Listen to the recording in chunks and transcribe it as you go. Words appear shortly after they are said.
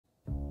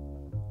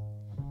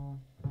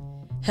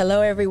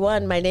Hello,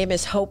 everyone. My name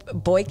is Hope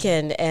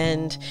Boykin,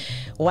 and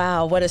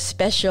wow, what a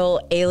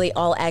special Ailey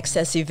All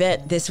Access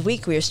event. This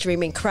week, we are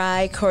streaming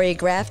Cry,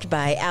 choreographed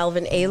by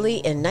Alvin Ailey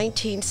in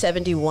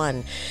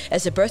 1971,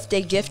 as a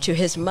birthday gift to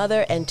his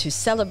mother and to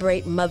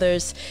celebrate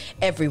mothers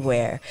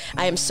everywhere.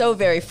 I am so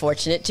very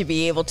fortunate to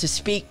be able to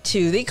speak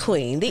to the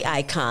queen, the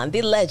icon,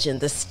 the legend,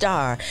 the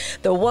star,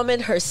 the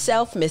woman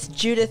herself, Miss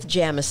Judith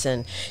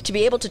Jamison, to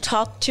be able to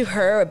talk to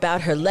her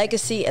about her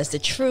legacy as the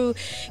true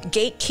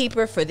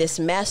gatekeeper for this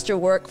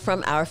masterwork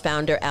from our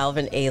founder,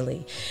 Alvin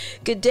Ailey.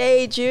 Good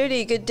day,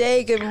 Judy. Good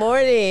day. Good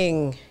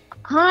morning.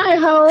 Hi,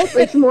 Hope.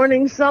 It's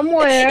morning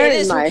somewhere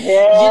in my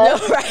head.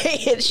 You know,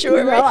 right? It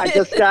sure is. I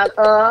just got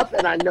up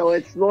and I know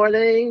it's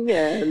morning.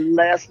 And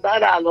last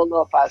night, I don't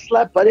know if I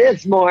slept, but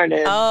it's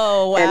morning.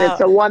 Oh, wow. And it's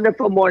a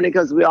wonderful morning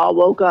because we all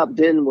woke up,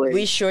 didn't we?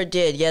 We sure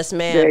did. Yes,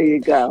 ma'am. There you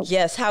go.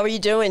 Yes. How are you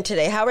doing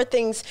today? How are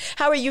things?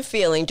 How are you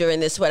feeling during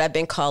this, what I've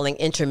been calling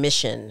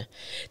intermission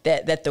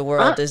that the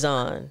world is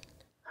on?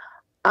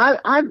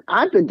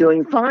 I've been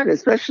doing fine,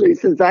 especially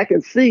since I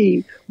can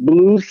see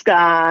blue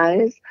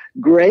skies,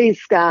 gray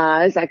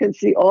skies. I can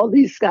see all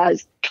these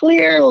skies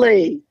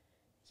clearly.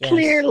 Yes.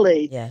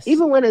 Clearly. Yes.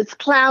 Even when it's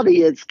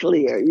cloudy, it's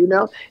clear. You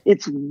know,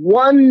 it's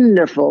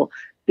wonderful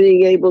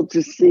being able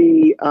to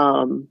see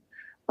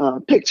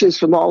pictures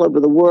from all over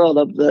the world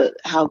of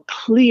how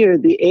clear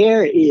the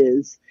air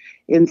is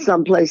in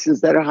some places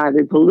that are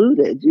highly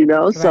polluted. You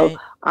know, right. So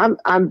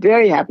I'm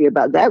very happy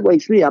about that.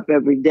 Wakes me up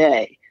every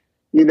day.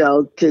 You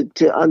know,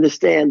 to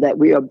understand that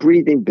we are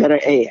breathing better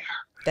air.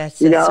 That's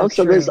so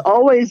true. there's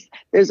always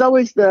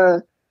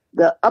the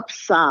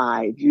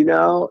upside. You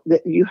know,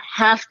 that you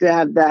have to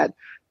have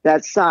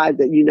that side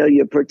that you know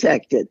you're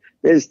protected.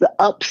 There's the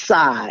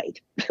upside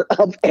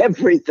of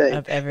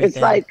everything. It's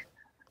like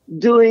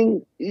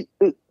doing.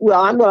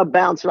 Well, I'm going to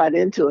bounce right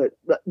into it.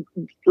 But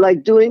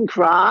like doing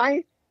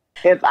Cry.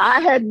 If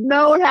I had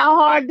known how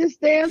hard this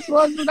dance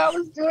was when I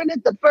was doing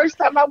it the first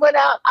time I went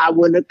out, I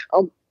wouldn't have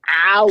come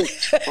out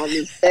on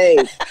the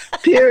stage,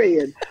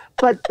 period.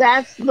 But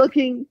that's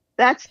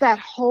that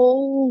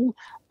whole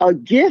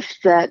gift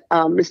that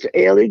Mr.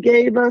 Ailey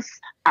gave us,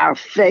 our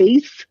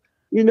faith,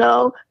 you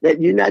know,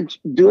 that you're not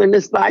doing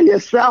this by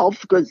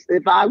yourself. Because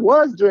if I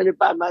was doing it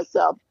by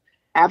myself,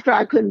 after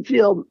I couldn't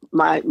feel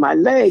my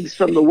legs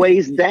from the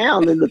waist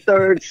down in the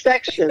third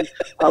section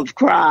of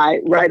Cry,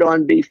 right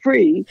on Be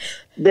Free,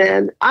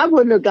 then I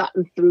wouldn't have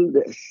gotten through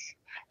this.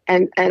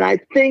 And I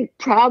think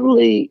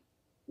probably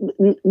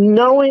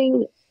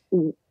knowing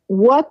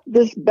what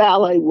this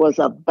ballet was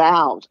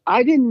about.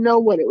 I didn't know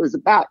what it was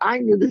about. I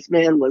knew this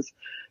man was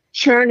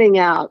churning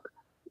out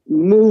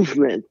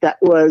movement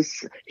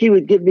he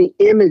would give me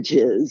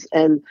images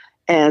and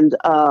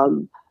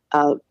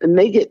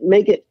make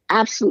it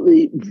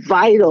absolutely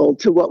vital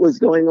to what was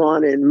going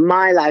on in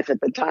my life at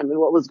the time and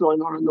what was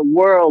going on in the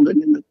world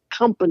and in the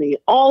company,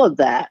 all of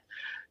that,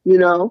 you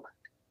know,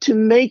 to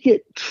make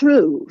it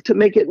true, to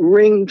make it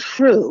ring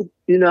true,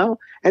 you know?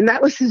 And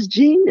that was his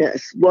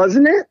genius,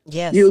 wasn't it?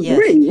 Yes. You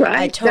agree, right?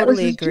 I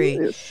totally agree.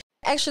 Genius.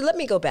 Actually, let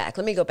me go back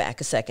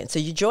a second. So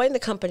you joined the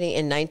company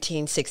in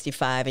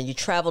 1965 and you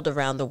traveled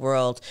around the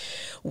world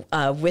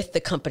with the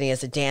company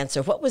as a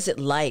dancer. What was it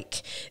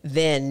like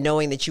then,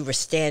 knowing that you were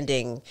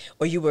standing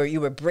or you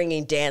were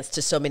bringing dance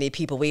to so many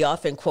people? We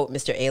often quote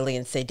Mr. Ailey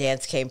and say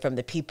dance came from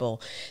the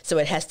people, so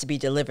it has to be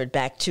delivered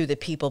back to the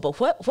people. But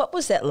what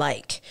was that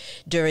like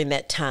during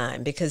that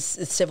time? Because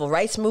the civil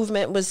rights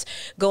movement was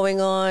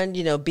going on,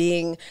 you know,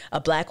 being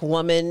a Black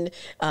woman,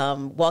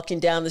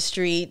 walking down the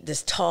street,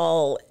 this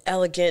tall,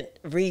 elegant,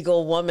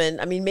 regal woman.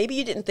 I mean, maybe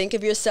you didn't think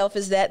of yourself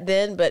as that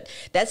then, but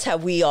that's how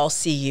we all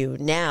see you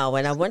now.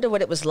 And I wonder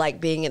what it was like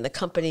being in the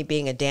company,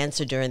 being a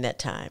dancer during that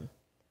time.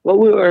 Well,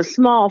 we were a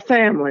small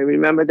family.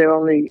 Remember, there were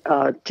only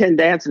 10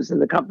 dancers in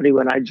the company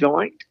when I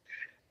joined.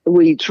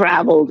 We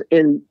traveled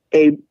in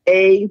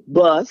a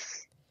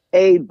bus,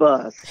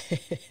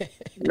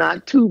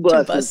 not two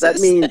buses.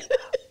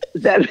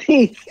 That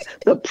means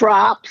the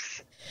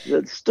props,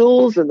 the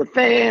stools and the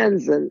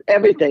fans and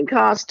everything,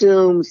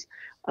 costumes,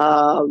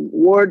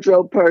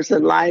 wardrobe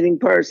person, lighting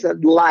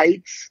person,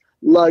 lights,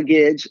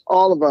 luggage,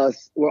 all of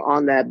us were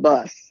on that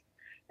bus.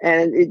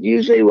 And it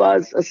usually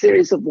was a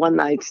series of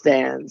one-night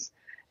stands.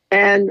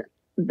 And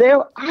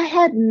I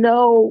had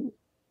no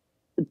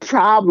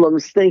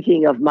problems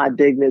thinking of my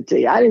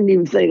dignity. I didn't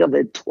even think of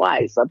it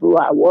twice of who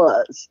I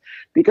was,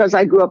 because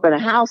I grew up in a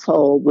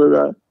household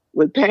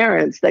with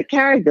parents that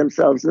carried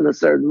themselves in a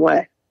certain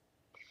way.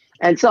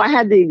 And so I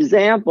had the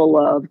example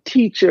of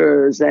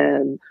teachers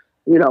and,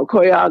 you know,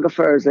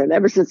 choreographers, and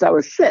ever since I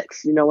was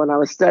 6, you know, when I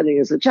was studying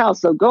as a child.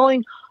 So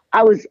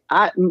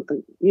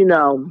you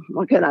know,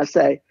 what can I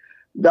say?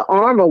 The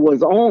armor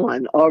was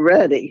on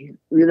already,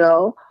 you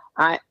know.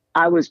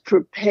 I was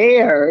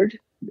prepared,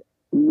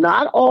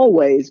 not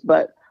always,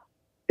 but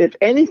if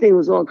anything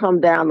was going to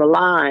come down the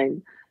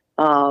line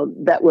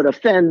that would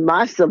offend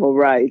my civil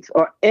rights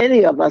or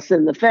any of us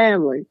in the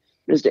family,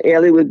 Mr.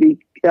 Ailey would be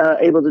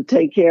able to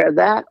take care of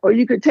that, or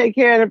you could take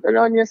care of it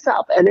on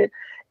yourself and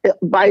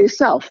by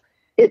yourself.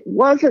 It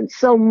wasn't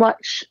so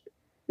much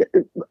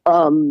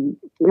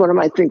what am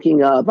I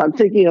thinking of? I'm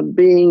thinking of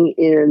being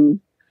in,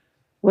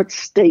 what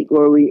state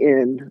were we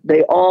in?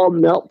 They all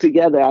melt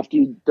together after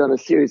you've done a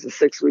series of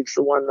 6 weeks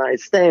of one night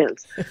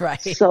stands.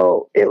 Right.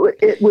 So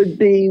it would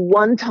be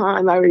one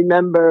time I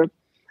remember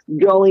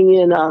going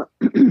in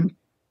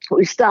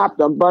we stopped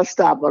a bus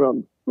stop on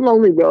a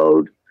lonely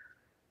road.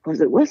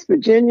 Was it West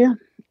Virginia?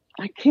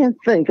 I can't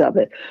think of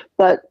it.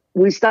 But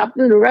we stopped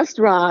in a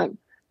restaurant,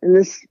 and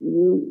this,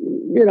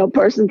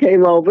 person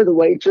came over, the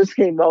waitress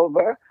came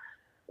over,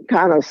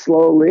 kind of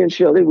slowly and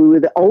surely. We were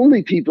the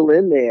only people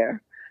in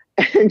there.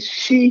 And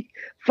she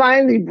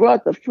finally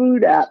brought the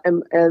food out,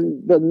 and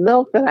the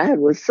milk that I had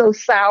was so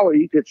sour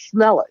you could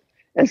smell it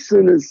as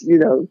soon as,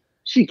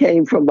 she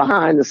came from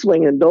behind the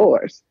swinging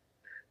doors.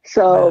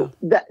 So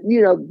Wow. that,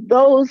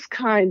 those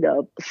kind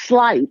of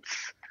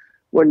slights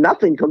were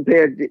nothing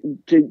compared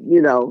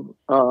to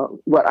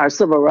what our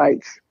civil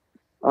rights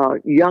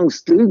young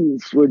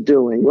students were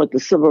doing, what the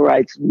civil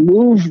rights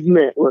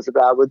movement was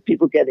about, with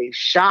people getting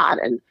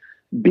shot and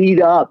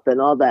beat up and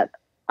all that.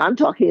 I'm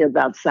talking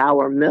about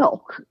sour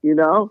milk,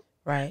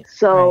 Right.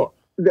 So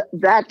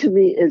that to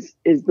me is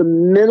the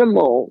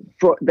minimal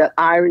that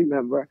I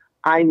remember.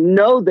 I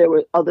know there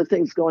were other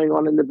things going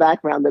on in the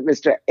background that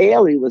Mr.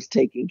 Ailey was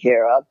taking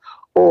care of,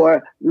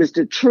 or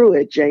Mr.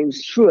 Truitt,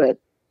 James Truitt,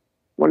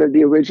 one of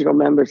the original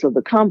members of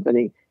the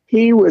company.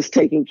 He was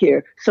taking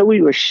care. So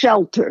we were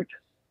sheltered.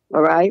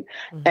 All right.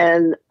 Mm-hmm.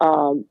 And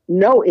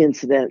no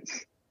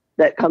incidents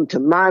that come to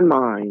my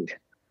mind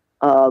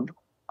of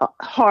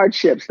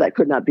hardships that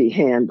could not be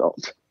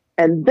handled.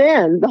 And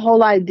then the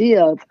whole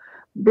idea of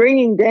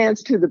bringing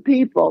dance to the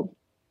people.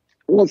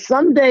 Well,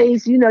 some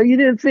days, you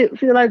didn't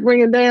feel like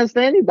bringing dance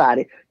to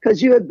anybody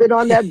because you had been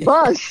on that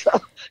bus,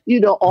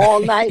 all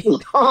night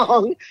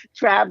long,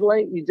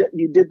 traveling.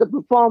 You did the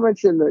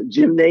performance in the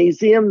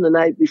gymnasium the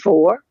night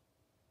before.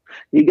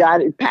 You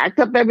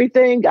packed up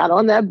everything, got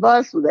on that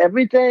bus with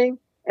everything,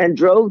 and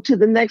drove to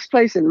the next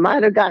place, and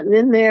might have gotten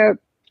in there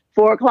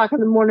 4 o'clock in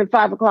the morning,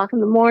 5 o'clock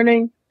in the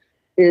morning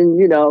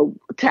in,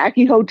 a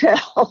tacky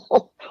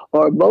hotel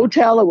or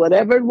motel or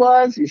whatever it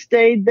was. You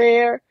stayed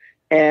there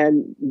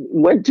and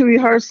went to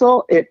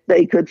rehearsal if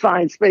they could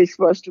find space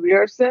for us to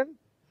rehearse in,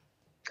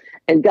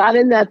 and got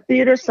in that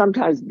theater,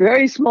 sometimes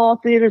very small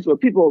theaters where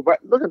people were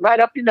looking right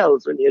up your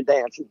nose when you're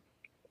dancing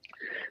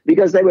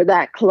because they were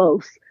that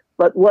close.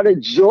 But what a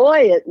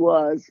joy it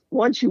was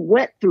once you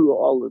went through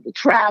all of the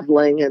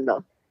traveling and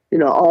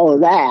all of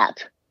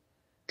that,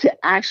 to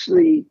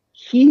actually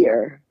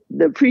hear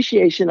the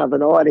appreciation of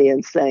an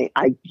audience saying,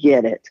 I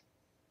get it.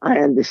 I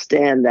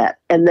understand that.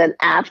 And then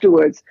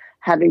afterwards,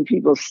 having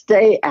people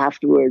stay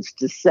afterwards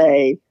to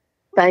say,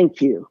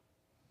 thank you,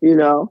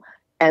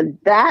 and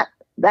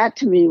that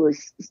to me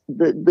was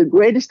the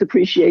greatest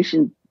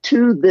appreciation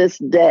to this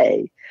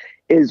day,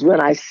 is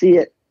when I see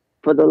it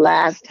for the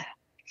last,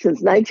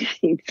 since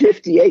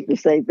 1958, the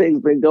same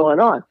thing's been going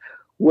on,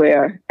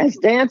 where as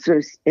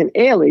dancers in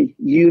Ailey,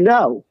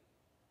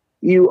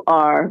 you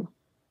are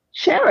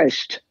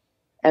cherished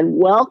and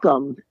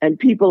welcomed, and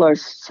people are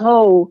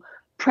so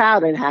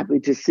proud and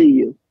happy to see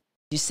you.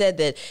 You said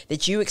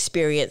that you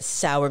experienced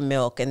sour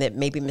milk and that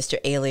maybe Mr.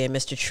 Ailey and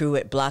Mr.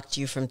 Truitt blocked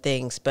you from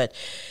things, but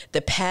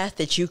the path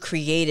that you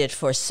created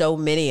for so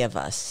many of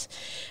us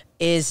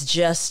is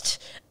just,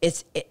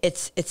 it's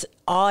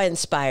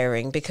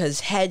awe-inspiring, because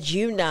had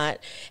you not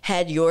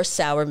had your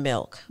sour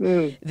milk,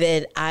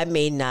 then I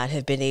may not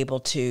have been able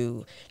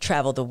to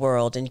travel the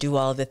world and do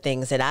all of the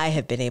things that I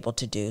have been able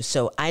to do.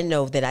 So I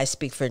know that I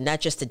speak for not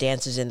just the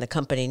dancers in the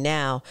company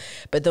now,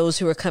 but those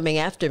who are coming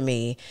after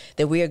me,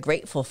 that we are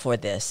grateful for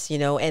this,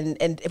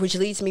 and which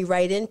leads me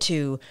right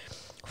into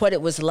what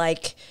it was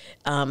like,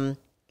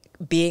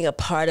 being a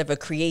part of a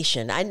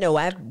creation. I know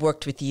I've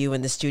worked with you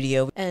in the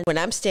studio, and when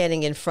I'm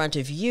standing in front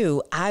of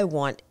you, I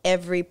want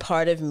every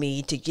part of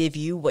me to give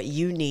you what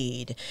you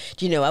need.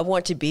 I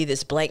want to be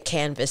this blank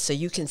canvas so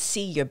you can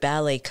see your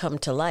ballet come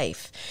to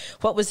life.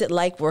 What was it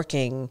like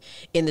working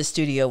in the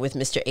studio with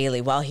Mr.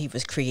 Ailey while he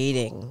was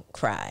creating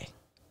Cry?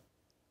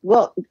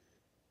 Well,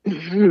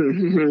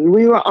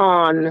 we were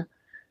on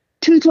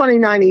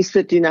 229 East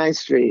 59th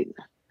Street,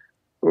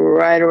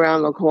 right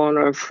around the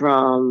corner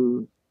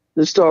from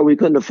the store we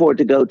couldn't afford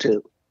to go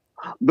to,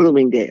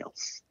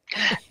 Bloomingdale's.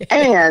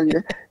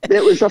 And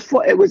it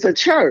was a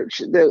church.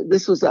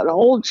 This was an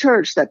old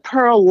church that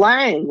Pearl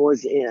Lang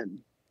was in.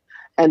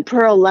 And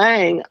Pearl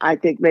Lang, I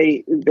think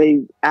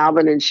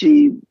Alvin and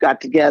she got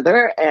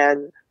together,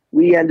 and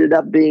we ended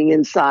up being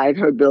inside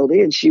her building,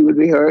 and she would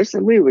rehearse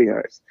and we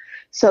rehearsed.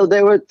 So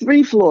there were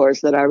 3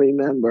 floors that I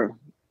remember,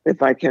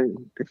 if I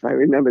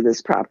remember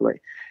this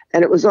properly.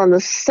 And it was on the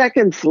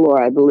 2nd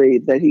floor, I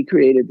believe, that he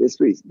created this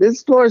piece.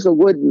 This floors are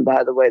wooden,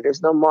 by the way.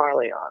 There's no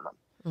marley on them.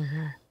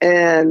 Mm-hmm.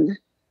 And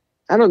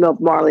I don't know if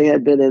marley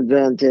had been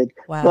invented.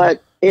 Wow.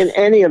 But in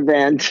any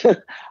event, you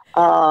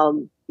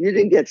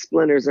didn't get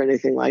splinters or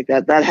anything like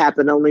that. That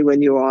happened only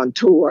when you were on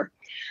tour.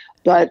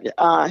 But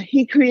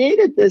he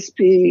created this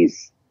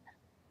piece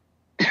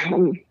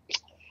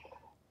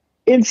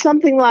in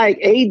something like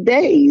 8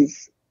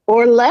 days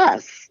or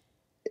less.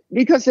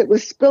 because it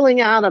was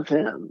spilling out of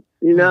him,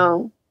 you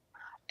know,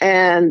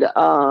 and it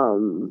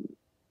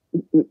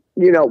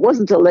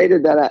wasn't until later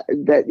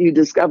that you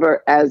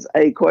discover as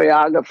a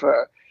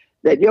choreographer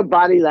that your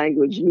body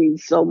language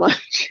means so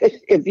much.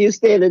 If you're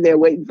standing there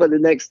waiting for the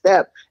next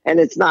step and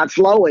it's not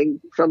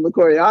flowing from the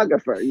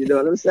choreographer, you know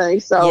what I'm saying?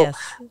 So Yes.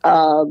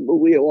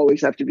 We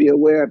always have to be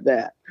aware of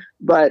that.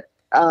 But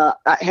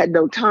I had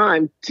no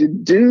time to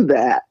do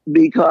that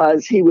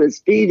because he was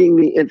feeding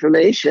me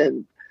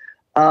information.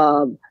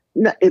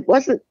 It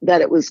wasn't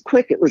that it was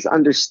quick, it was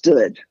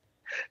understood.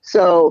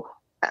 So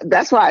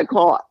that's why I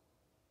call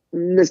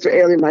Mr.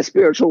 Ailey my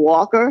spiritual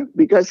walker,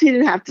 because he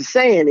didn't have to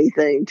say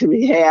anything to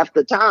me half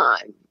the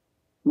time,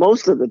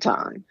 most of the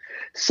time.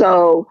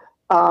 So,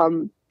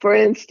 for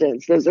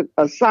instance, there's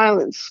a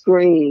silent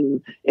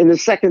scream in the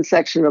second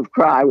section of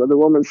Cry where the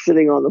woman's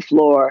sitting on the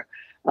floor.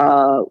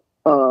 Her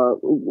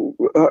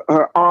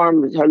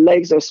arms, her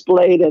legs are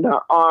splayed and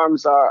her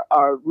arms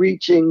are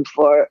reaching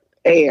for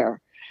air.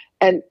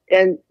 And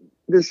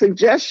the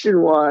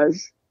suggestion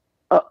was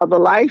of a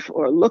Life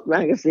or Look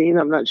magazine,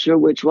 I'm not sure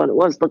which one it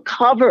was. The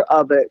cover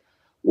of it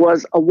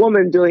was a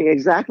woman doing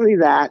exactly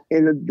that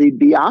in the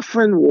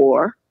Biafran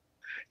War.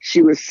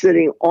 She was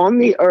sitting on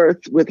the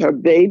earth with her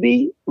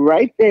baby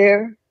right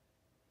there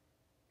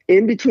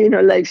in between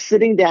her legs,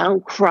 sitting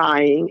down,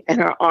 crying, and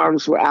her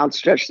arms were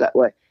outstretched that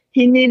way.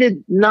 He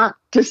needed not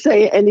to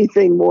say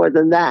anything more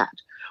than that.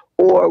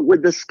 Or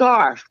with the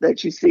scarf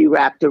that you see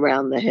wrapped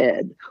around the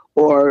head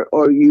or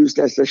used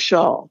as a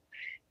shawl.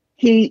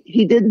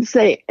 He didn't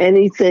say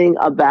anything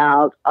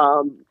about,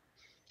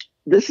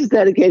 this is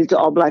dedicated to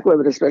all Black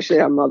women, especially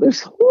our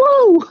mothers.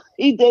 Whoa!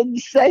 He didn't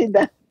say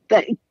that.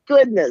 Thank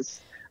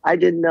goodness I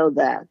didn't know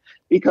that.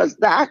 Because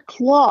that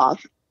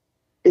cloth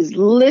is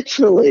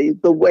literally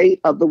the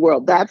weight of the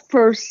world. That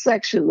first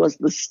section was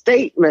the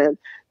statement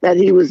that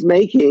he was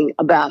making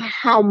about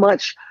how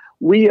much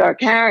we are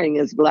carrying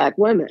as Black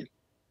women,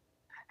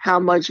 how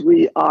much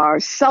we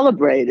are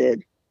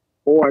celebrated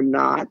or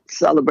not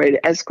celebrated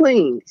as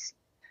queens,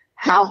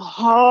 how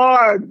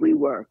hard we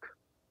work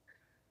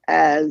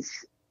as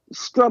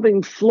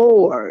scrubbing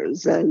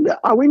floors. And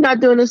are we not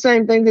doing the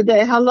same thing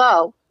today?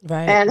 Hello.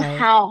 Right, and right.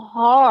 How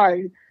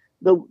hard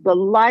the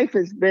life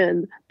has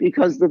been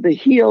because of the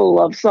heel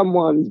of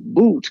someone's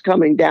boot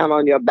coming down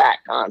on your back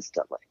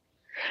constantly.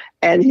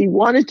 And he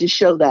wanted to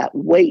show that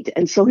weight.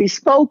 And so he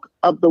spoke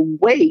of the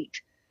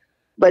weight,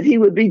 but he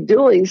would be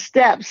doing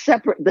steps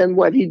separate than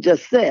what he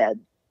just said.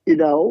 You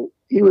know,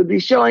 he would be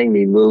showing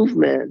me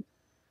movement.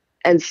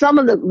 And some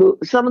of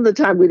the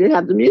time we didn't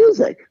have the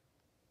music.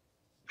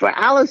 For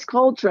Alice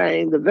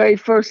Coltrane, the very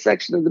first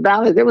section of the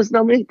ballet, there was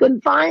he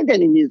couldn't find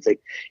any music.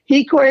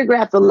 He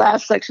choreographed the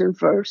last section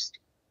first,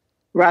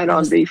 right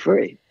on Be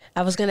Free.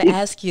 I was going to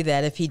ask you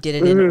that if he did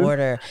it in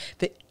order.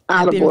 But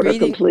out of order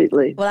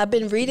completely. Well, I've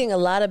been reading a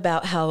lot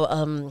about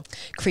how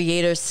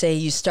creators say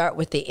you start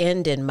with the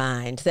end in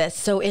mind. That's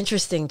so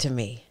interesting to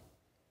me.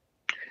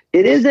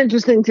 It is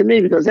interesting to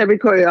me because every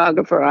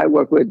choreographer I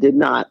work with did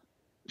not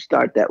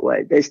start that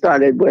way. They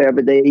started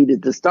wherever they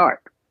needed to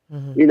start,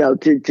 you know,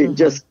 to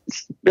just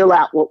spill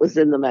out what was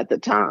in them at the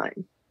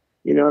time.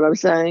 You know what I'm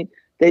saying?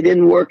 They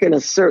didn't work in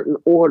a certain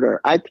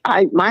order.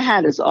 My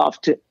hat is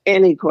off to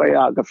any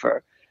choreographer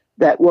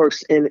that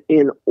works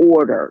in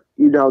order.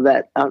 You know,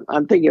 that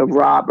I'm thinking of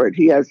Robert.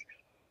 He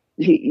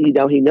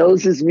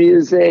knows his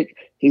music.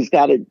 He's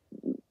got it,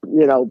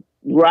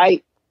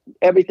 right.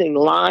 Everything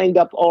lined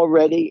up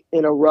already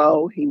in a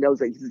row. He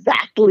knows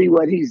exactly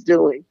what he's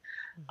doing.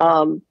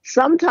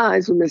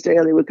 Sometimes when Mr.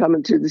 Ailey would come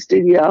into the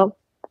studio,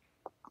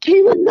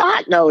 he would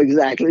not know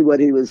exactly what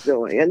he was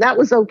doing. And that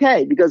was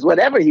okay because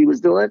whatever he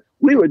was doing,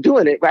 we were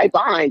doing it right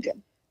behind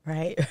him.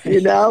 Right.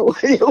 You know,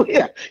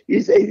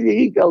 you say,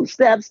 he goes,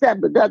 step,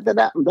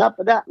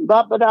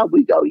 da-da-da.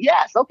 We go,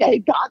 yes, okay,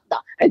 got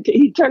that. And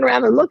he'd turn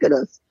around and look at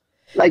us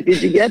like,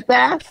 did you get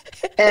that?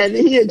 And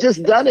he had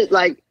just done it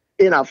like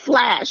in a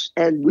flash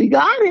and we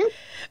got it.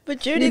 But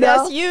Judy,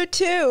 that's you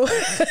too.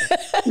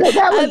 No,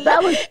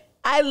 that was.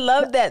 I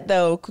love that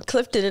though.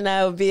 Clifton and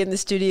I would be in the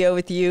studio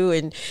with you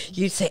and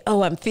you'd say,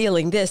 oh, I'm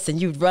feeling this.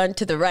 And you'd run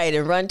to the right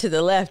and run to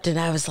the left. And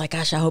I was like,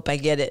 gosh, I hope I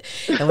get it.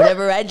 And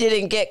whatever I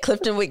didn't get,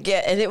 Clifton would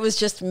get. And it was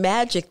just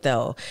magic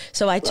though.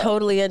 So I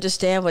totally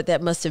understand what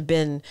that must have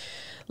been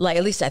like.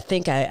 At least I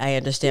think I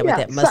understand what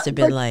that must have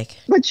been like.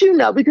 But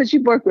because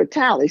you work with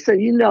Tally, so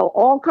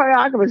all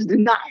choreographers do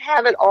not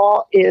have it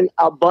all in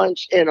a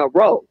bunch in a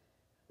row.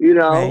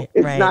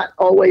 It's not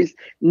always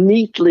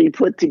neatly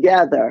put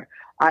together.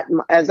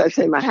 As I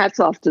say, my hat's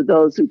off to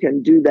those who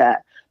can do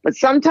that. But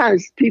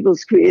sometimes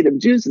people's creative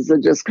juices are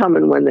just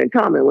coming when they're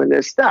coming, when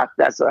they're stuck.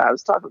 That's what I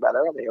was talking about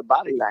earlier,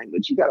 body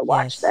language. You got to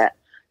watch that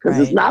because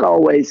it's not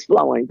always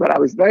flowing. But I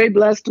was very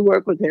blessed to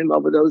work with him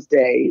over those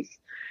days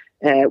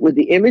with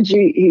the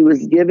imagery he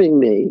was giving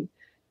me.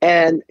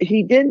 And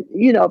he didn't,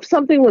 if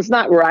something was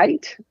not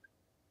right,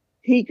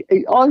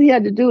 all he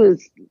had to do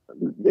is,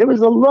 there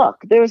was a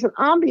look. There was an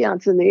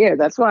ambiance in the air.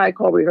 That's why I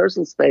call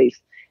rehearsal space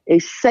a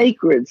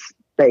sacred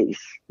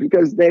space,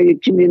 because they're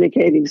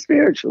communicating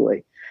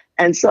spiritually.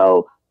 And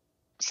so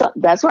So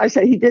that's why I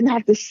say he didn't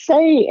have to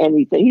say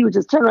anything. He would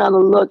just turn around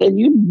and look, and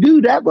you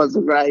knew that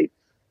wasn't right.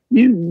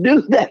 You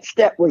knew that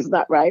step was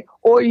not right,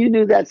 or you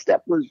knew that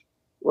step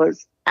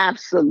was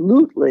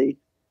absolutely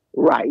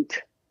right.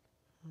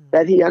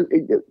 That he,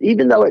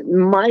 even though it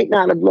might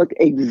not have looked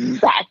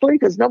exactly,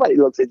 because nobody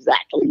looks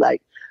exactly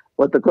like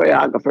what the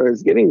choreographer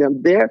is giving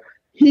them there,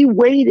 he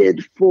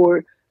waited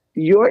for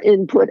your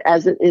input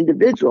as an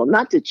individual,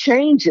 not to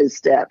change his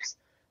steps,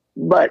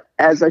 but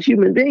as a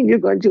human being, you're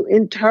going to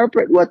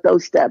interpret what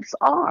those steps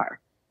are,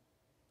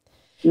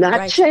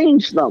 not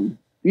change them.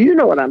 You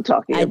know what I'm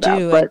talking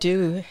about. I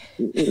do.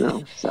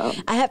 So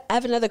I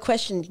have another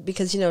question,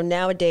 because,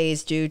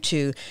 nowadays, due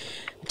to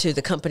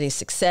the company's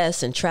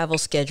success and travel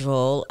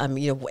schedule,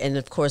 and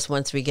of course,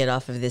 once we get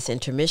off of this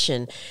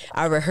intermission,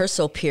 our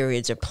rehearsal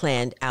periods are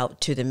planned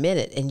out to the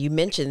minute. And you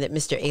mentioned that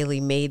Mr.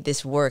 Ailey made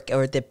this work,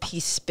 or the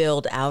piece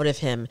spilled out of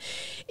him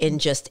in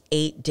just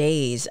 8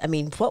 days. I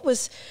mean,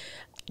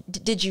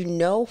 did you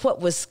know what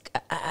was,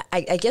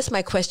 I guess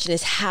my question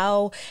is,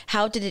 how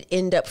did it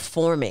end up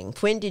forming?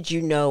 When did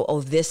you know,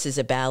 this is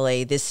a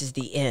ballet, this is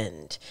the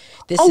end,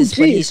 this is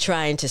what he's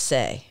trying to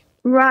say?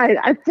 Right.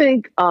 I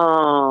think,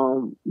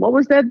 what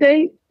was that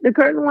date the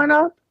curtain went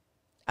up?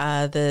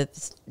 The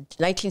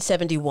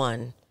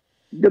 1971.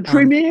 The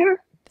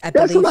premiere?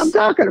 That's what I'm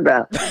talking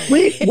about.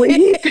 You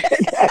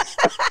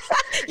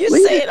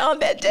say it on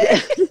that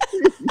day.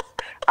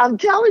 I'm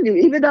telling you,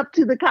 even up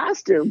to the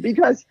costume,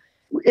 because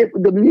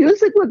the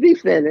music would be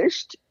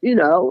finished, he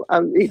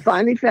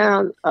finally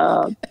found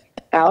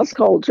Alice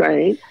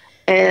Coltrane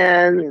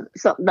and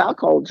something about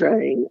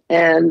Coltrane,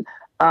 and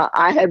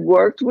I had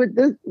worked with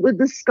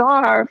the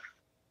scarf,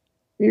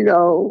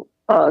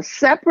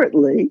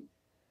 separately,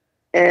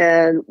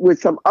 and with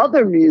some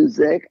other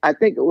music. I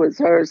think it was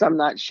hers, I'm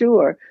not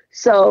sure.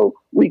 So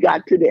we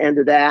got to the end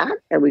of that,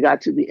 and we got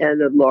to the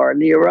end of Laura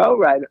Nero,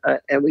 right,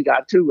 and we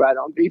got to Right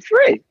on Be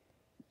Free,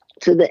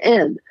 to the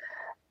end.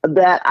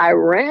 That I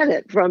ran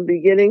it from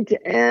beginning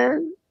to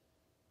end.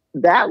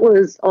 That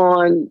was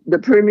on the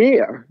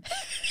premiere.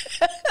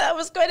 I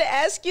was going to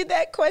ask you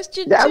that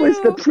question. That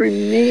was the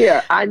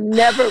premiere. I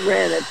never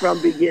ran it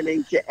from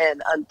beginning to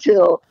end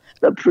until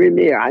the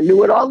premiere. I knew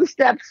what all the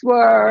steps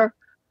were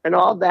and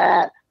all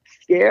that.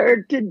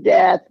 Scared to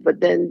death, but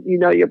then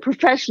your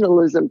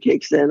professionalism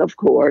kicks in, of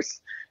course,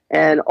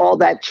 and all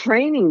that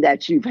training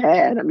that you've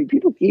had. I mean,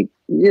 people keep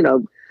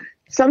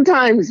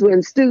sometimes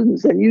when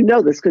students, and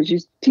this because you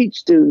teach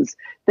students,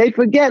 they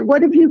forget,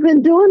 what have you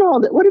been doing all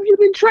that? What have you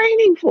been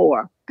training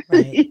for?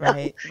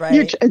 Right.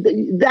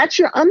 That's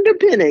your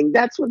underpinning.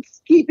 That's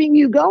what's keeping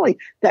you going.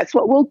 That's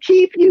what will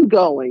keep you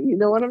going. You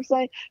know what I'm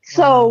saying?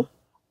 Wow.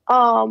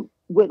 So,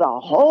 with a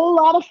whole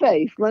lot of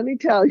faith, let me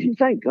tell you,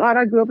 thank God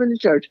I grew up in the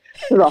church,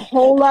 with a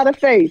whole lot of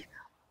faith,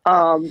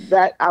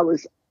 that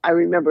I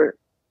remember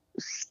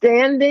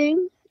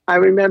standing. I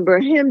remember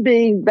him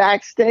being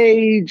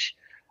backstage,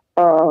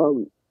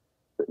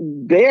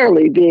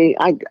 barely being,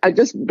 I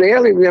just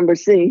barely remember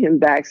seeing him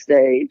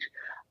backstage.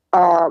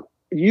 I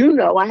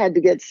had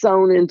to get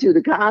sewn into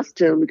the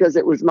costume because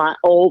it was my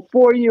old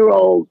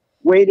 4-year-old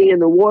wading in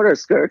the water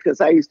skirt,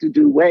 because I used to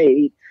do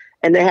wade,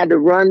 and they had to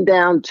run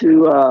down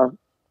to,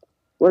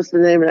 what's the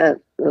name of that,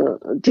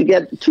 to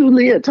get 2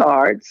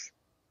 leotards.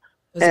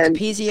 Was it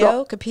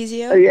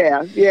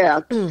Capezio?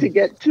 Yeah, to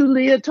get 2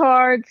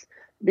 leotards,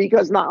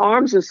 because my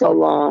arms are so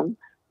long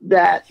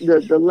that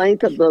the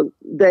length of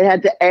they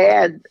had to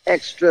add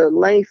extra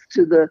length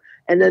to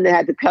and then they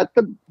had to cut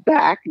the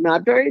back,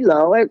 not very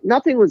low.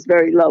 Nothing was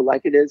very low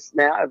like it is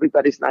now.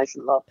 Everybody's nice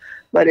and low,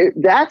 but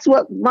that's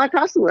what my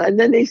costume was. And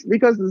then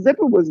because the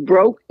zipper was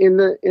broke in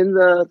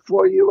the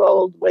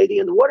 4-year-old wading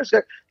in the water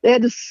skirt, they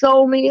had to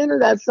sew me into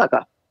that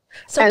sucker.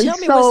 So tell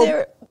me,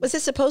 was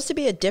it supposed to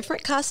be a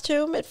different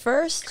costume at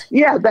first?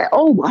 Yeah.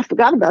 I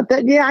forgot about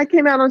that. Yeah, I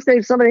came out on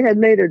stage. Somebody had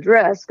made a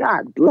dress.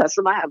 God bless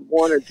them. I have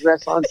worn a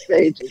dress on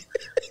stage.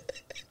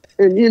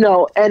 And,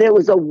 and it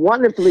was a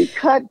wonderfully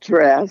cut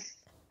dress.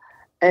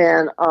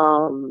 And,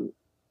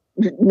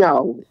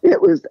 no,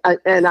 it was,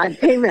 and I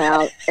came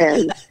out,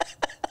 and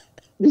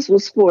this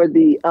was for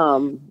the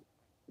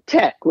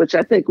tech, which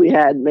I think we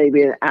had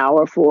maybe an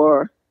hour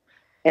for.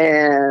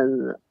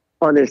 And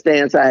on this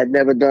dance I had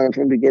never done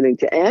from beginning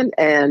to end.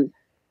 And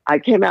I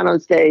came out on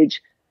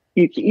stage.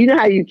 You know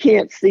how you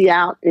can't see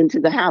out into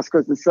the house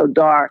because it's so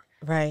dark.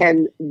 Right.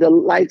 And the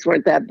lights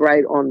weren't that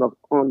bright on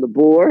the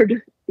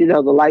board,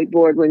 the light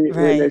board when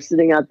they're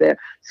sitting out there.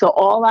 So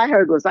all I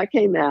heard was, I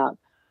came out,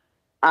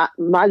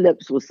 my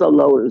lips were so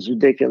low, it was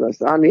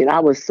ridiculous. I mean, I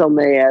was so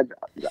mad.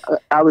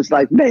 I was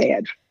like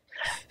mad.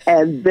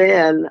 And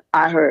then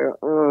I heard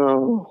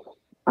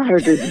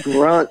this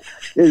grunt,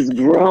 this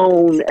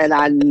groan, and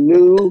I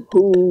knew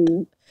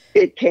who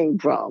it came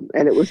from.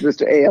 And it was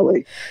Mr.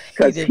 Ailey,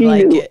 because he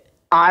knew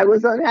I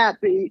was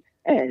unhappy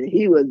and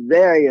he was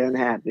very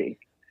unhappy.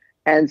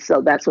 And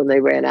so that's when they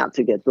ran out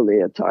to get the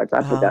leotards.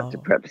 I forgot to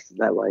preface it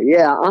that way.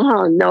 Yeah,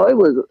 no, it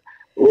was,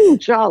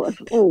 Charlotte.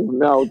 Oh,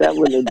 no, that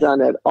wouldn't have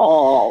done at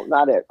all.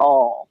 Not at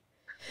all.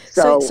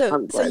 So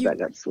I'm glad that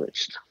got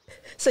switched.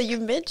 So you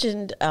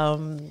mentioned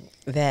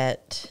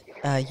that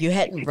you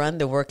hadn't run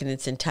the work in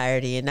its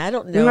entirety, and I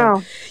don't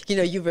know,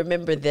 No. You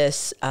remember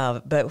this,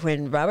 but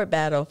when Robert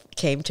Battle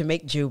came to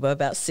make Juba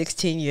about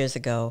 16 years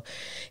ago,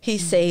 he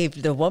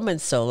saved the woman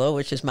solo,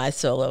 which is my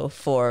solo,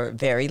 for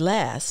very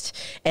last,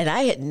 and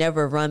I had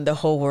never run the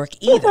whole work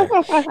either.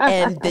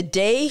 And the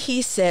day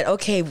he said,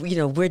 "Okay,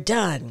 we're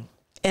done."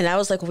 And I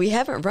was like, we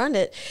haven't run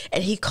it.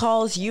 And he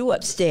calls you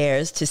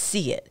upstairs to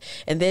see it.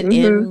 And then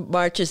in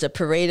marches a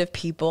parade of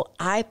people.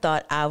 I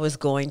thought I was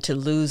going to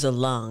lose a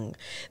lung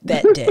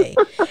that day.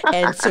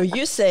 And so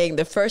you're saying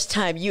the first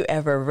time you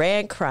ever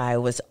ran Cry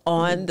was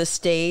on the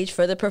stage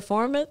for the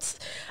performance?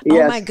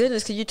 Yes. Oh, my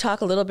goodness. Could you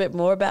talk a little bit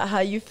more about how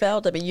you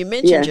felt? I mean, you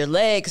mentioned your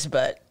legs,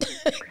 but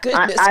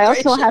goodness I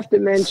gracious. also have to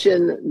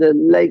mention the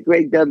late,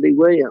 great Dudley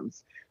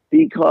Williams,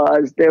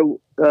 because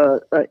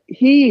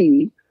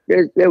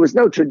there was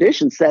no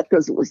tradition set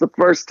because it was the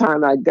first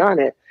time I'd done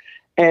it.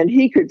 And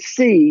he could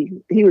see,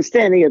 he was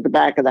standing at the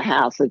back of the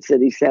house at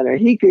City Center.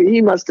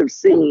 He must have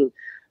seen,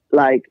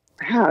 like,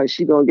 how is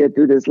she going to get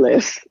through this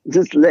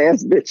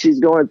last bit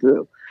she's going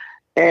through?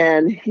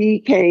 And he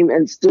came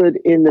and stood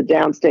in the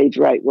downstage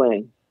right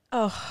wing.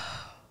 Oh.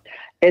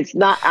 It's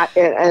not,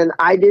 and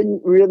I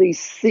didn't really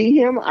see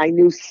him. I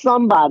knew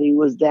somebody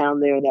was down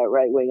there in that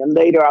right wing. And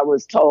later I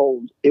was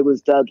told it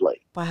was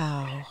Dudley.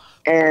 Wow.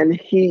 And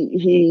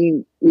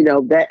he,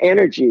 that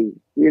energy,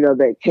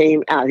 that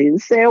came out. He didn't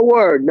say a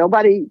word.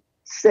 Nobody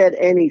said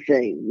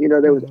anything.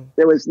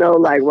 There was no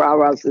like rah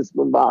rah sis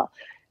boom bah.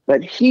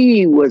 But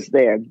he was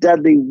there.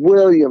 Dudley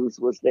Williams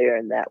was there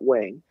in that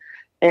wing.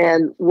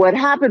 And what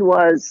happened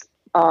was,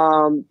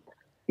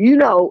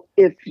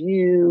 if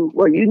you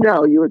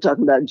were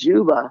talking about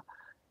Juba.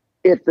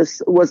 If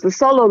was the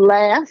solo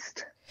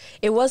last?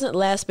 It wasn't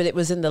last, but it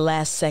was in the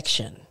last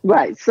section.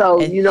 Right.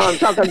 So, I'm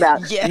talking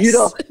about. Yes.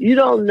 You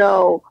don't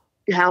know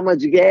how much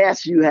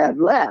gas you have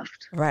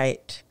left.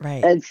 Right.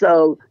 And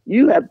so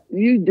you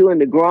doing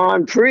the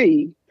Grand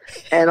Prix,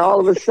 and all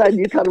of a sudden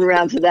you come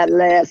around to that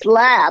last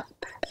lap,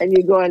 and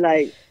you're going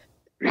like,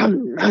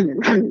 run, run,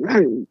 run,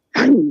 run,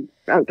 run,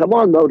 run. Come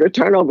on, motor,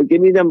 turn over.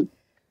 Give me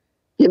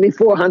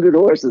 400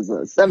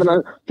 horses,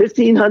 700,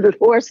 1,500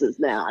 horses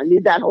now. I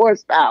need that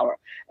horsepower.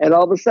 And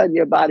all of a sudden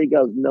your body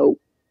goes,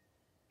 nope.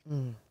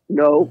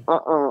 No,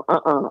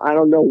 I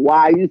don't know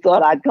why you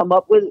thought I'd come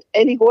up with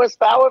any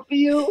horsepower for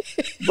you,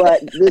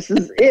 but this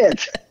is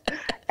it.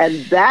 And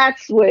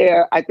that's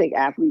where I think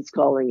athletes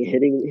calling it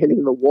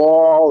hitting the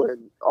wall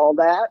and all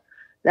that.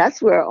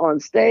 That's where on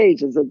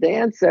stage as a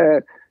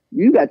dancer,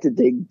 you got to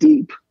dig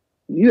deep.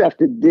 You have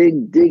to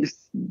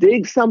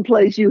dig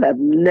someplace you have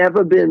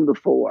never been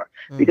before,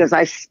 because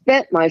I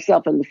spent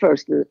myself in the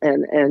first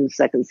and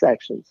second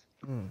sections.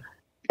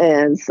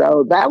 And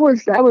so that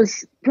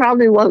was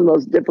probably one of the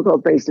most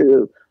difficult things to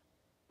do.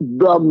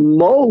 The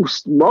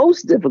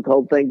most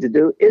difficult thing to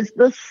do is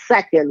the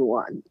second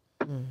one.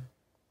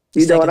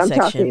 You know what I'm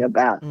talking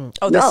about?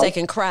 Oh, the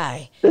second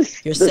cry. The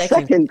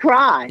second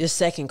cry. Your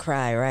second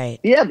cry, right.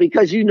 Yeah,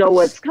 because you know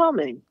what's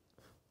coming.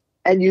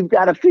 And you've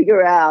got to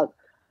figure out,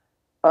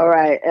 all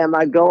right, am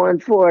I going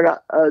for it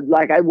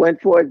like I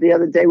went for it the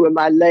other day with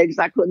my legs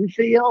I couldn't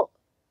feel?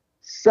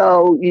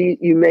 So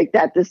you make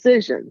that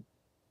decision.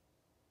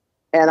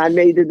 And I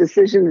made the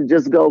decision to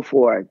just go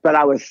for it. But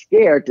I was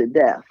scared to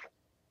death.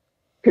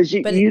 Because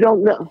you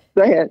don't know.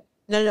 Go ahead.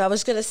 No, I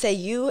was going to say,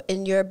 you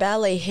in your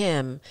ballet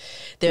hymn,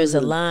 there's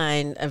a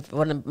line of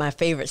one of my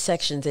favorite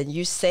sections, and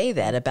you say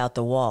that about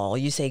the wall.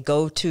 You say,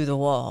 go to the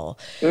wall.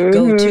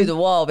 Go to the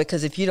wall,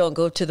 because if you don't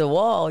go to the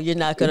wall, you're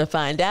not going to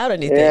find out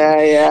anything.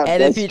 Yeah,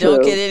 and if you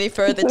don't get any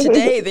further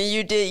today than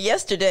you did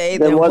yesterday,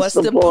 then what's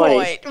the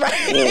point?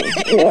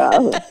 Right?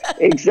 Yeah,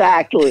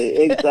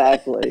 exactly.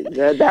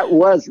 That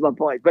was my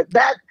point. But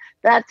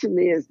that to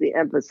me is the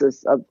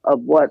emphasis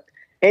of what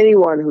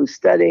anyone who's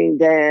studying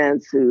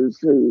dance,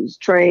 who's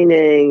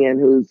training, and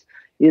who's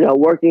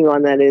working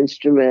on that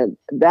instrument,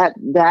 that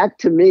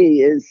to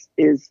me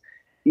is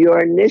your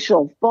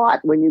initial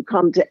thought when you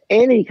come to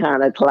any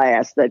kind of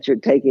class that you're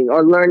taking,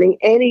 or learning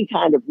any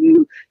kind of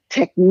new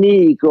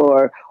technique,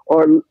 or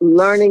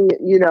learning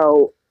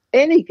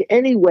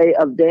any way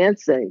of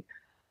dancing.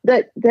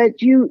 That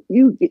you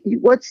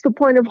what's the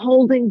point of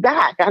holding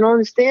back? I don't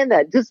understand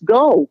that. Just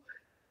go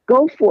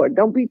for it.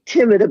 Don't be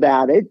timid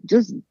about it.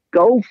 Just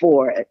go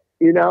for it,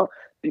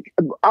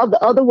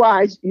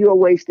 Otherwise, you're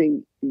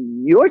wasting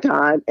your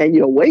time and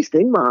you're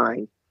wasting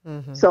mine.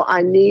 So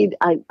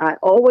I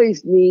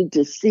always need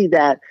to see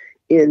that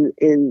in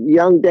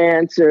young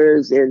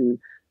dancers, in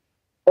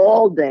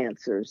all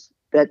dancers,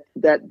 that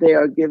they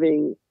are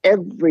giving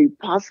every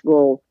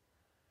possible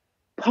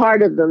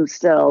part of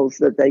themselves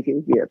that they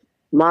can give.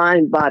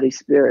 Mind, body,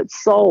 spirit,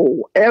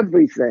 soul,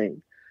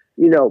 everything,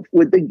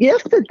 with the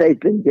gift that they've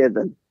been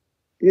given,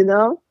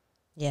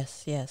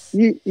 Yes.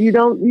 You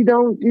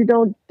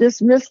don't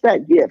dismiss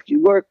that gift.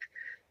 You work.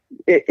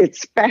 It's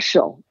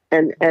special,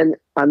 and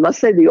I must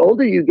say, the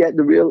older you get,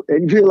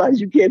 and realize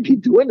you can't be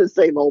doing the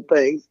same old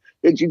things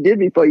that you did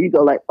before. You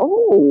go like,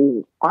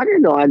 oh, I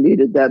didn't know I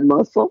needed that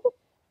muscle.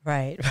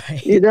 Right,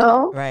 You right,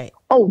 know? right,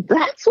 Oh,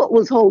 that's what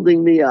was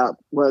holding me up,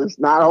 was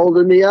not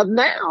holding me up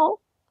now.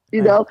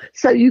 You right. know,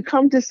 so you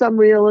come to some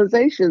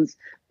realizations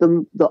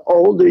the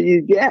older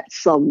you get,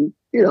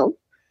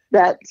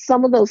 that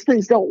some of those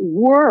things don't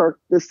work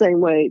the same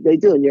way they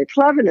do. And your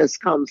cleverness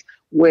comes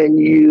when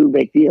you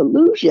make the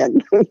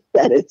illusion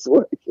that it's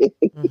working.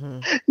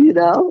 Hmm.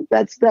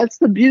 That's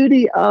the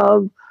beauty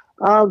of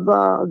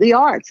the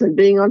arts and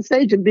being on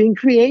stage and being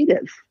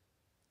creative.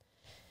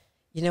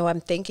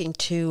 I'm thinking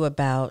too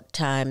about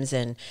times,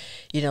 and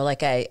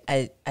like I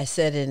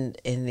said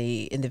in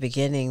the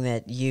beginning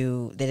that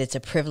it's a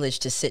privilege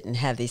to sit and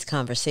have these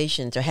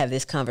conversations or have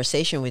this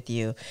conversation with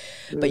you.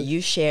 But Mm.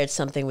 you shared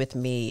something with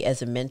me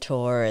as a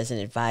mentor, as an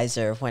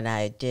advisor, when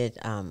I did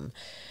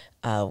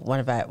one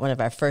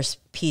of our first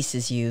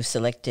pieces. You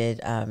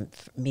selected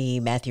me,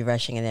 Matthew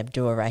Rushing, and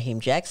Abdul Rahim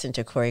Jackson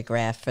to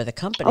choreograph for the Oh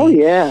company,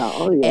 yeah,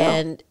 oh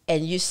yeah.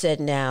 and you said,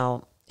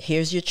 now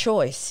here's your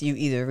choice. You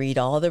either read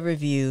all the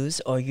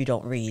reviews or you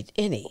don't read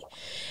any.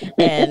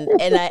 And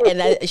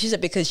she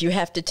said, because you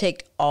have to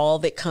take all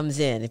that comes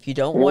in. If you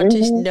don't want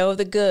to Hmm. know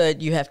the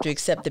good, you have to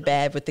accept the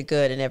bad with the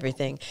good and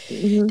everything.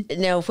 Hmm.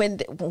 Now,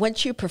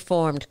 once you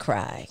performed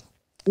Cry,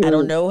 I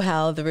don't Mm. know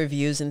how the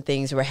reviews and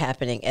things were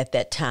happening at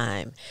that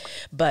time,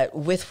 but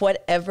with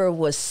whatever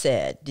was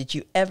said, did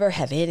you ever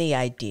have any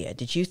idea?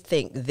 Did you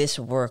think this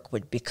work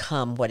would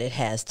become what it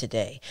has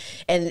today?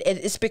 And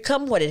it's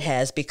become what it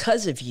has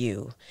because of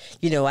you.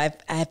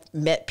 I've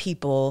met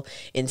people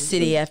in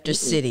city after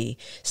city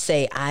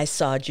say, I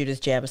saw Judith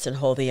Jamison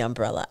hold the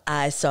umbrella.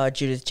 I saw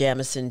Judith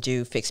Jamison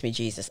do Fix Me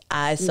Jesus.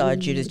 I saw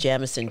Judith Mm.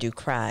 Jamison do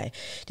Cry.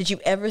 Did you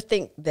ever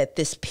think that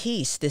this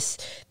piece, this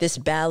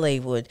ballet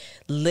would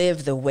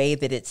live the way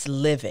that it's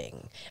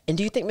living? And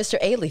do you think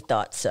Mr. Ailey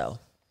thought so?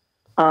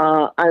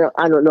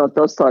 I don't know if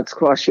those thoughts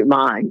cross your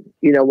mind,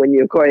 when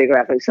you're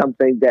choreographing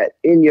something that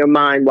in your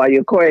mind while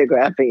you're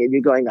choreographing and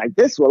you're going like,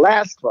 this will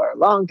last for a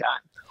long time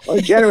or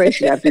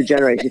generation after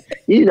generation.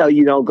 You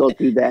don't go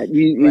through that.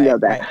 You know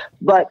Right, that.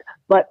 right.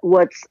 But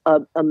what's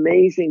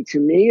amazing to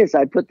me is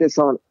I put this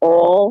on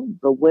all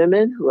the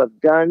women who have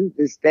done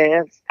this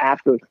dance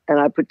after, and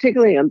I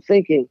particularly am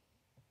thinking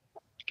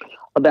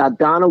about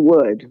Donna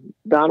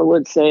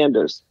Wood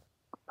Sanders,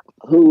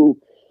 who,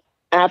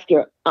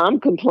 after I'm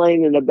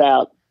complaining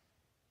about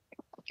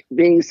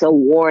being so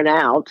worn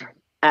out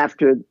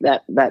after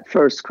that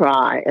first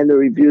cry, and the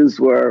reviews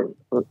were,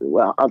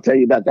 well, I'll tell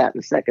you about that in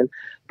a second.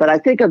 But I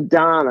think of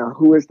Donna,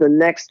 who is the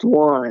next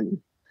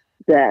one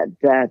that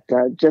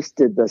just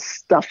did the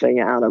stuffing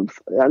out of.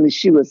 I mean,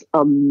 she was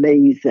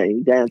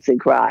amazing dancing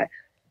Cry,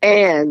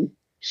 and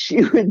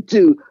she would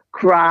do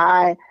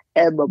Cry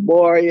and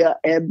Memoria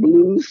and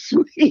Blue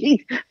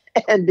Suite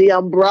and the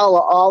Umbrella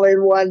all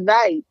in one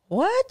night.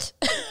 What?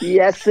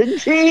 Yes,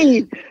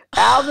 indeed.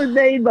 Alvin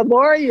made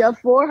Memoria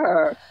for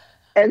her.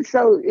 And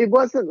so it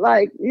wasn't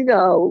like, you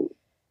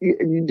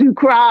do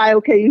Cry,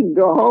 okay, you can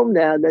go home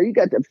now. No, you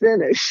got to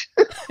finish,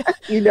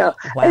 and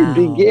Wow.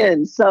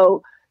 begin.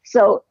 So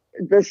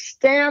the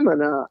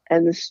stamina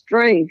and the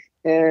strength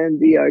and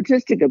the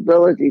artistic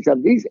abilities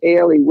of these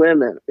Ailey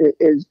women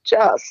is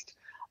just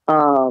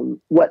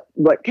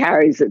what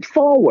carries it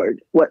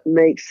forward, what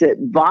makes it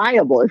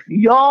viable.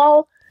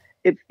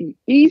 If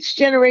each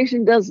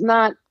generation does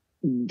not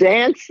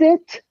dance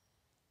it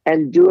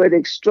and do it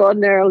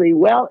extraordinarily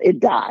well, it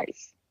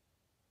dies.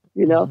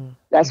 You know, Hmm.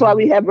 that's why Hmm.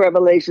 we have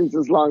revelations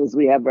as long as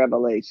we have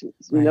revelations,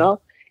 Right.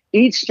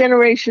 Each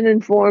generation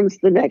informs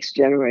the next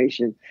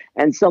generation.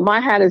 And so my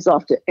hat is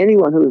off to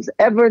anyone who has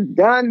ever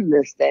done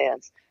this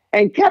dance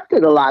and kept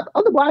it alive.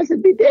 Otherwise,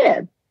 it'd be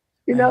dead.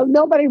 Right.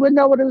 Nobody would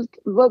know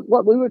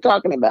what we were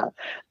talking about.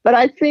 But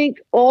I think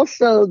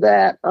also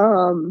that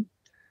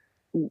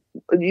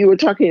you were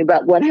talking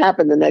about what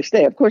happened the next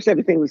day. Of course,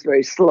 everything was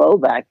very slow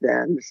back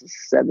then. This is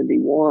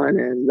 71.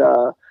 And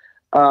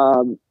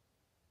um,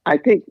 I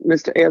think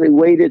Mr. Ailey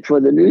waited for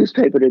the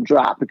newspaper to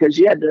drop because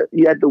you had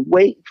to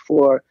wait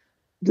for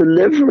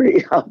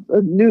delivery of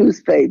the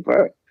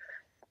newspaper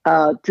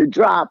to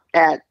drop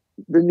at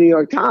the New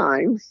York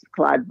Times.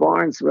 Clyde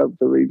Barnes wrote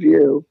the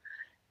review.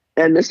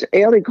 And Mr.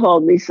 Ailey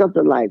called me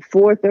something like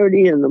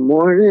 4:30 in the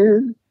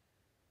morning.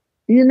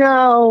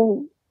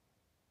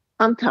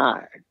 I'm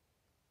tired.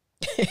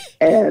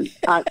 And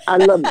I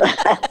love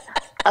that.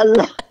 I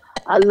love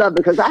I love it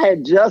because I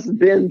had just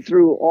been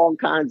through all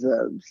kinds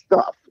of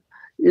stuff,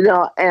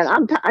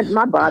 and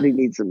my body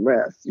needs some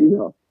rest,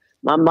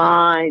 My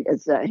mind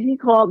is that he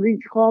called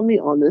me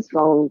on this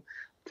phone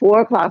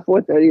 4 o'clock,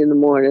 4:30 in the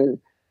morning,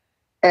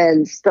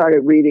 and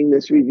started reading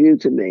this review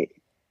to me.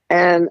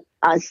 And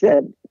I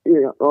said,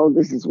 oh,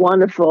 this is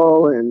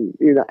wonderful, and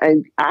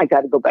I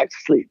got to go back to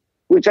sleep,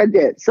 which I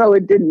did. So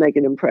it didn't make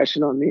an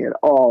impression on me at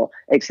all,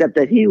 except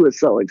that he was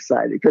so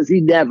excited because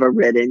he never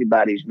read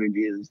anybody's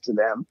reviews to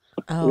them.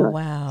 You Oh, know.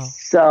 wow.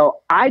 So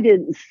I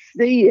didn't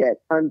see it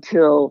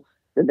until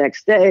the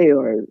next day,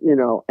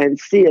 and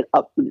see it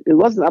up. It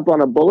wasn't up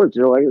on a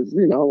bulletin board. It was,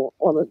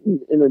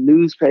 in a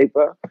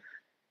newspaper.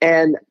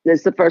 And this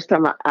is the first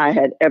time I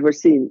had ever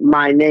seen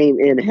my name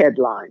in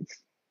headlines.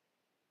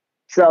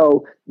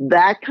 So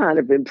that kind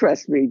of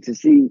impressed me to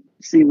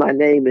see my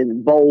name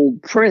in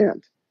bold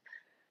print.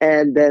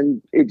 And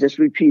then it just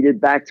repeated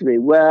back to me.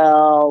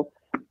 Well,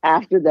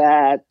 after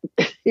that,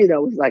 it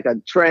was like a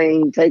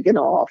train taking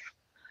off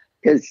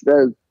because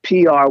the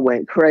PR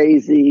went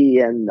crazy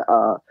and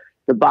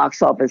the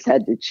box office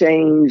had to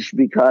change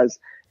because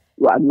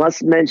I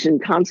must mention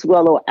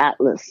Consuelo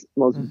Atlas,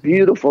 most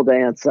beautiful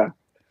dancer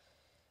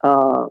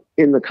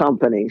in the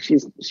company.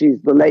 She's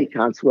the late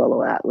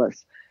Consuelo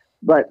Atlas.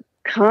 But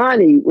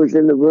Connie was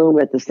in the room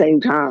at the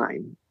same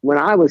time. When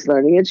I was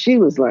learning it, she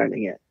was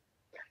learning it.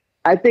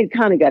 I think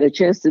Connie got a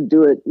chance to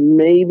do it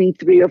maybe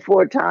 3 or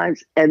 4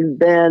 times, and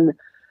then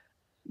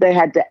they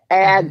had to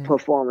add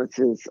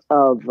performances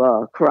of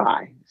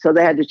Cry. So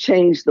they had to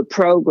change the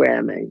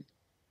programming.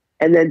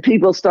 And then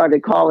people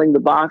started calling the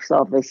box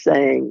office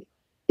saying,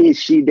 is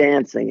she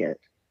dancing it?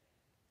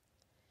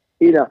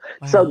 Wow.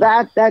 So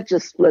that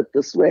just flipped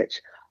the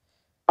switch.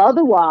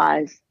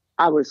 Otherwise,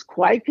 I was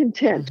quite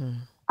content.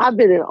 I've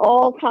been in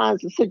all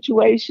kinds of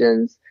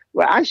situations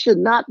where I should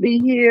not be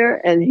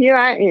here. And here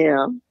I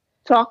am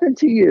talking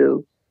to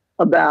you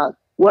about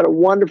what a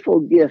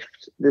wonderful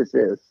gift this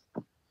is.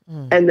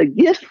 And the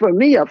gift for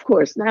me, of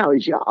course, now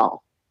is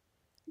y'all.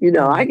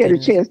 I get a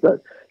chance to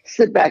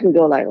sit back and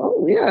go like,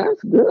 oh, yeah,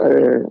 that's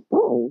good.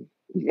 Oh,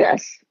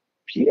 yes,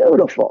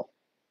 beautiful.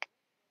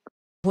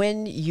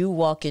 When you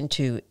walk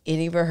into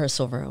any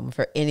rehearsal room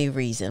for any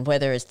reason,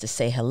 whether it's to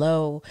say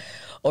hello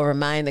or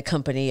remind the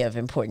company of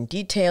important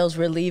details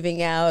we're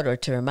leaving out or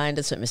to remind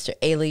us what Mr.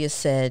 Ailey has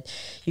said,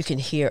 you can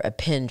hear a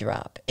pin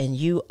drop. And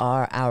you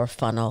are our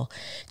funnel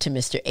to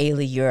Mr.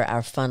 Ailey. You're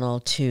our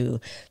funnel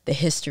to the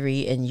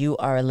history, and you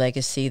are a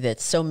legacy that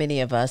so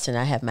many of us, and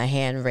I have my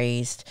hand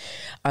raised,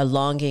 are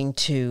longing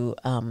to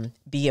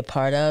be a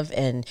part of.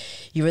 And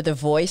you are the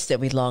voice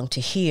that we long to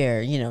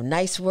hear.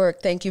 Nice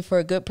work. Thank you for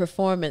a good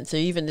performance. Or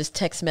even this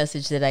text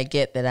message that I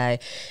get that I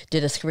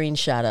did a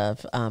screenshot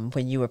of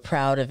when you were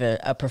proud of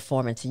a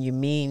performance, and you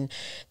mean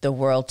the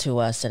world to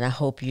us. And I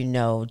hope you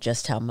know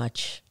just how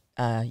much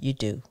you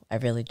do. I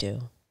really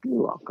do.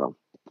 You're welcome.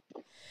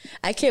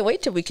 I can't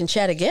wait till we can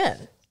chat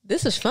again.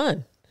 This is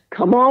fun.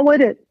 Come on with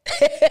it.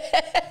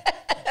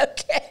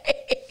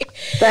 Okay.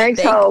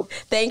 Thanks, Hope.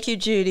 Thank you,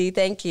 Judy.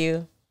 Thank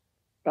you.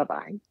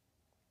 Bye-bye.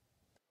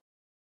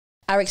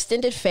 Our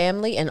extended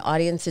family and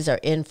audiences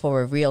are in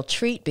for a real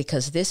treat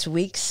because this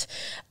week's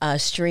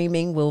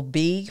streaming will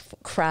be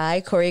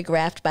Cry,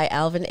 choreographed by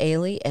Alvin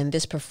Ailey, and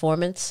this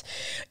performance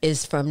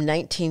is from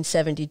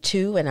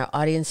 1972, and our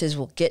audiences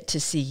will get to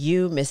see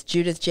you, Miss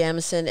Judith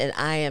Jamison, and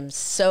I am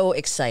so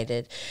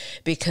excited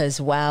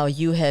because, wow,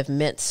 you have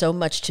meant so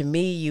much to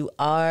me. You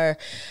are,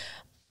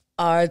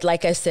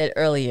 like I said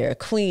earlier,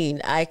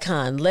 queen,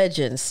 icon,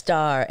 legend,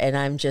 star, and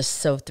I'm just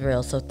so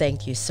thrilled. So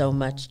thank you so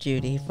much,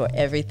 Judy, for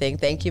everything.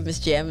 Thank you, Miss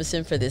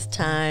Jamison, for this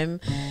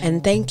time.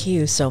 And thank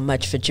you so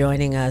much for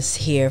joining us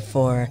here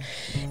for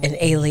an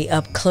Ailey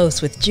Up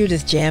Close with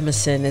Judith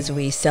Jamison as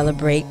we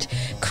celebrate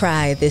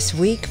Cry this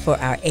week for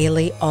our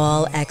Ailey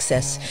All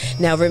Access.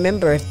 Now,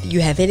 remember, if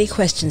you have any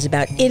questions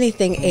about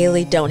anything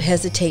Ailey, don't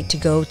hesitate to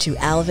go to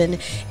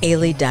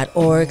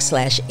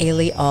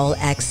alvinailey.org/Ailey All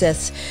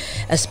Access.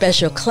 A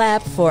special clap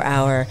for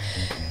our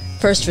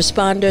first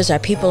responders, our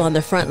people on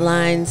the front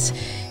lines,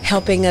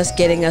 helping us,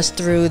 getting us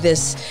through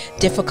this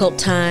difficult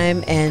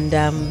time. And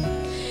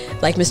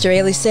like Mr.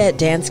 Ailey said,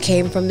 dance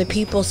came from the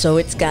people, so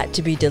it's got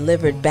to be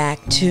delivered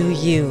back to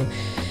you.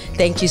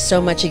 Thank you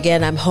so much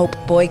again. I'm Hope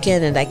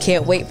Boykin, and I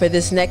can't wait for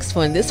this next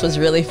one. This was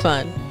really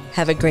fun.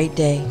 Have a great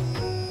day.